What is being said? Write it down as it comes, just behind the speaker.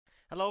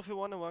Hello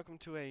everyone and welcome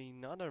to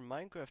another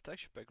Minecraft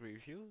texture pack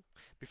review.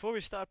 Before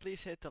we start,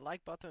 please hit the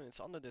like button, it's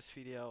under this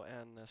video,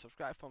 and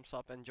subscribe, thumbs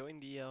up, and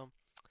join the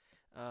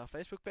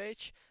Facebook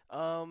page.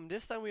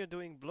 This time we are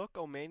doing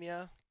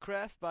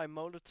Block-O-Mania-Craft by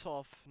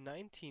Molotov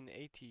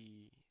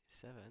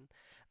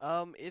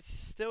 1987. It's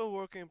still a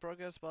work in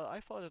progress, but I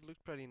thought it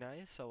looked pretty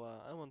nice, so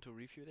I want to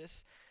review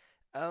this.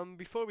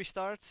 Before we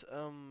start,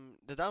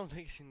 the download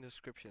link is in the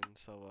description,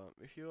 so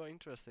if you are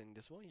interested in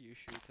this one, you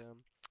should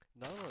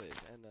download it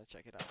and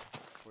check it out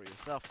for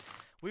yourself.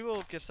 We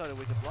will get started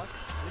with the blocks.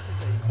 This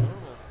is a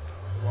normal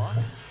block,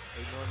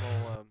 a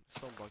normal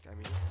stone block, I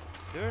mean.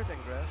 Dirt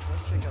and grass.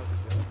 Let's check out the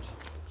dirt.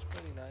 Looks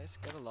pretty nice.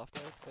 Gotta love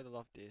that. Gotta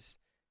love this.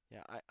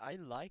 Yeah, I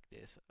like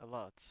this a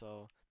lot,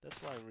 so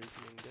that's why I'm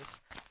reviewing this.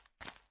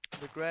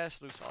 The grass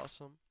looks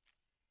awesome.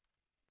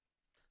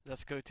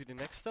 Let's go to the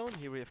next stone.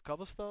 Here we have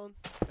cobblestone.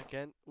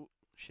 Again, ooh,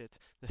 shit.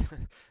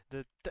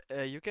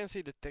 You can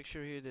see the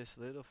texture here, this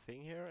little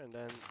thing here, and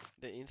then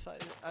the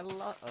inside. I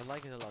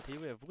like it a lot. Here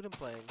we have wooden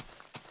planks,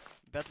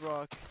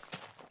 bedrock,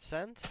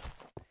 sand,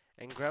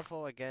 and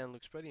gravel. Again,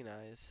 looks pretty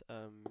nice.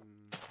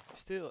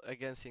 Still,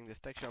 again, seeing this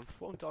texture, I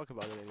won't talk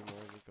about it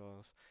anymore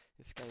because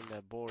it's kind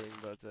of boring.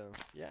 But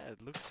yeah,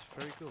 it looks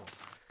very cool.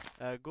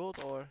 Gold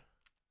ore,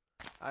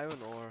 iron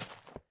ore,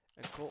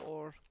 and coal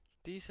ore.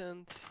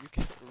 Decent. You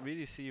can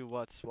really see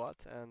what's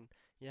what, and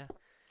yeah,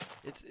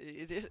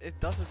 it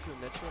doesn't feel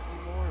natural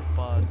anymore,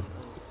 but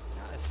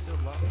yeah, I still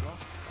I like it.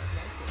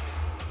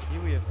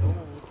 Here we have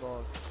normal wood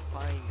blocks,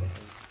 pine and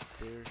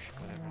birch,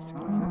 whatever it's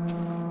called.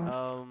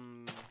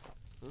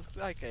 Looks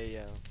like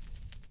a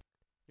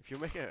if you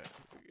make a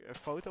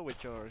photo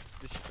with your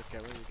digital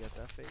camera, you get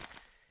that thing.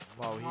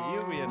 Wow,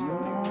 here we have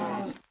something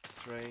really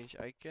strange.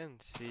 I can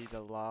see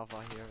the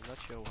lava here. I'm not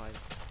sure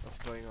what's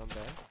going on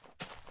there.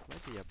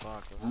 Might be a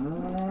bug or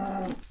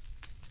something.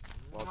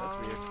 Well, that's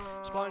weird.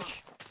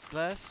 Sponge,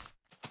 glass,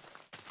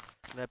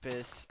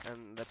 lapis,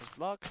 and lapis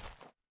block.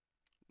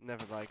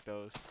 Never like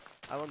those.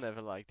 I will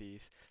never like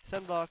these.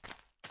 Sand block.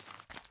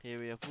 Here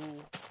we have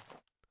wool.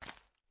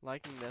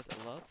 Liking that a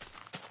lot.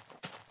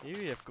 Here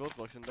we have gold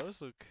blocks, and those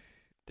look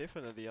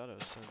different than the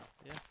others. And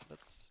yeah,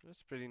 that's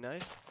pretty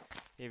nice.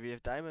 Here we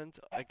have diamond.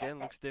 Again,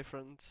 looks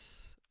different.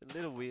 A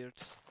little weird.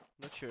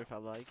 Not sure if I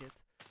like it.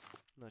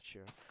 Not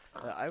sure.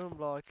 Iron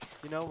block.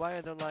 You know why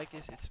I don't like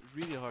this? It's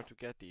really hard to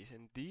get these,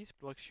 and these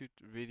blocks should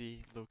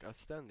really look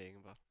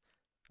outstanding, but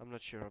I'm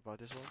not sure about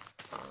this one.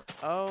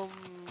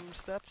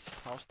 Steps,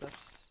 half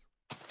steps,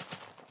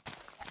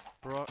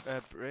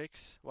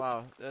 bricks.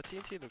 Wow,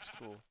 TNT looks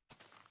cool.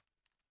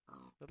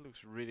 That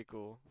looks really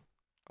cool.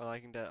 I'm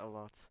liking that a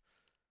lot.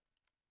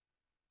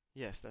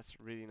 Yes, that's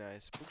really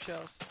nice.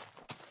 Bookshelves.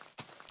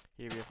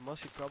 Here we have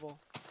mossy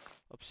cobble,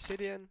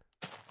 obsidian.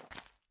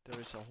 There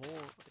is a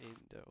hole in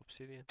the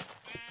obsidian.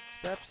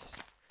 Steps.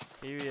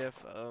 Here we have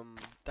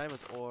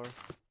diamond ore,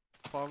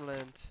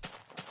 farmland,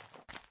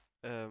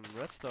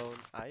 redstone,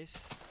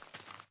 ice,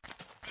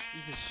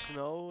 even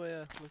snow.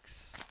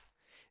 Looks.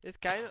 It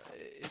kind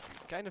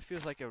of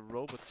feels like a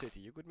robot city.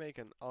 You could make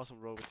an awesome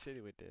robot city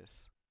with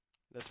this.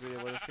 That's really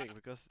what I think,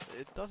 because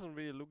it doesn't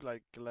really look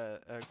like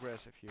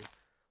grass if you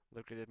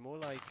look at it. More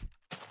like,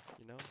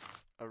 you know,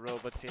 a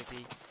robot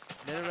city.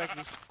 Netherrack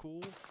looks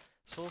cool.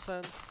 Soul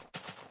sand.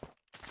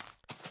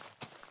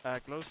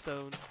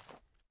 Glowstone.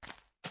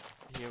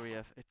 Here we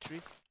have a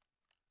tree.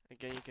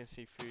 Again, you can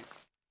see through.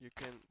 You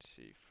can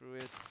see through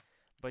it,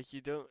 but you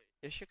don't.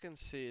 As you can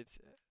see it,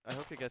 I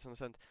hope you guys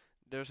understand.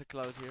 There's a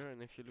cloud here,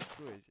 and if you look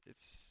through it,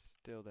 it's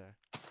still there.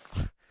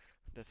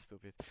 That's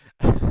stupid.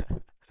 I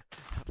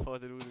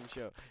thought it wouldn't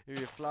show. Here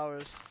we have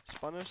flowers,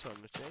 spanners are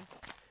not changed.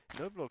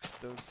 No blocks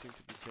don't seem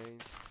to be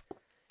changed.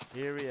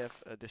 Here we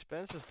have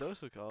dispensers.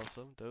 Those look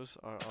awesome. Those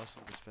are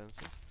awesome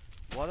dispensers.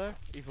 Water,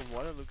 even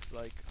water looks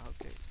like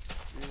okay.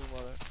 Real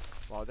water.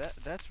 Wow,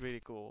 that's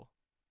really cool.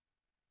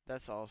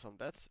 That's awesome.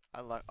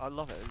 I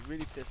love it. It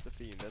really fits the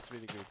theme. That's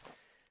really good.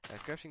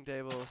 Crafting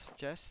tables,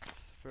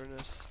 chests,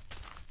 furnace,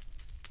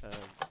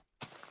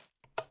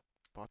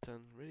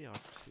 button. Really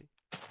hard to see,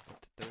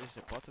 but there is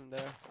a button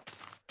there.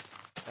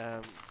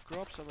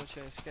 Crops on the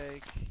chance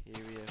cake.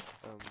 Here we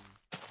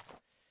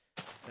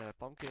have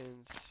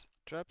pumpkins,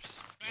 traps.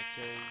 Not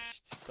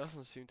changed.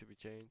 Doesn't seem to be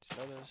changed.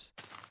 Ladders.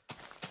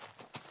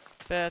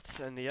 Pets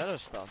and the other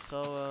stuff.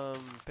 So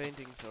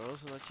paintings are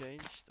also not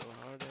changed, or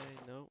are they?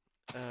 No.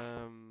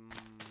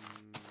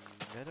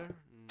 Nether?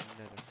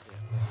 Nether,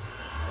 yeah.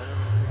 Nether.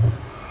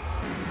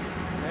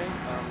 Okay,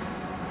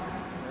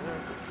 Nether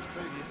looks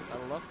pretty decent. I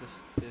love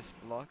this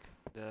block.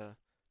 The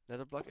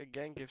Nether block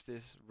again gives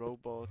this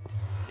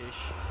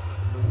robot-ish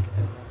look,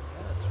 and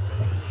yeah, it's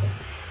pretty good.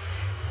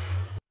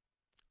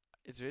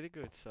 It's really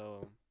good,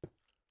 so it's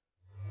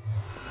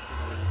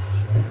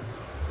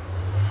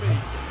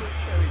a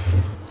very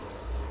decent.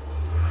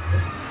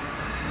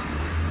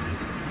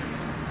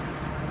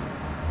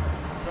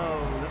 So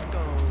let's go to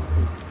the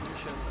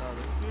conclusion.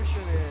 The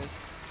conclusion is,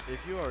 if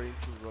you are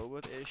into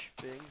robot-ish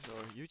things,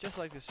 or you just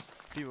like this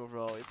theme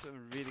overall, it's a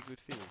really good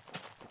theme.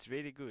 It's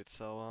really good.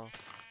 So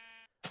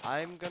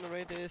I'm gonna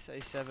rate this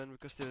a 7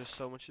 because there's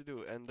so much to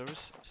do, and there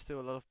is still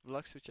a lot of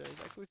blocks to change.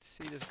 I could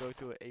see this go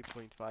to a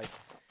 8.5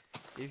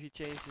 if you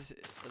change this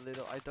a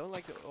little. I don't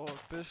like the ore.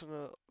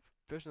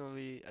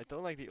 Personally, I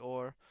don't like the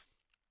ore.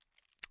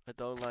 I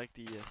don't like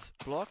the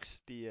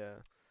blocks, the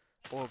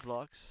ore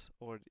blocks,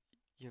 or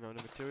you know,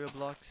 the material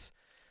blocks.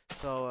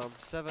 So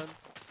 7.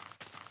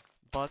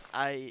 But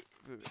I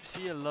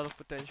see a lot of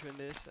potential in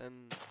this,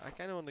 and I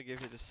kind of want to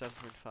give it a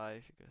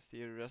 7.5 because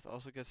the rest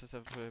also gets a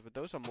 7.5. But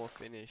those are more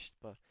finished.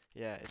 But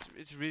yeah,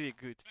 it's really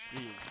good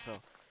clean.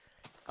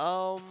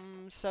 So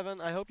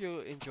 7. I hope you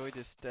enjoyed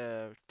this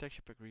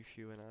texture pack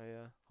review, and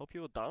I hope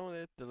you will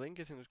download it. The link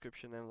is in the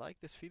description, and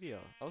like this video.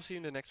 I'll see you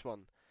in the next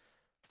one.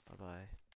 Bye bye.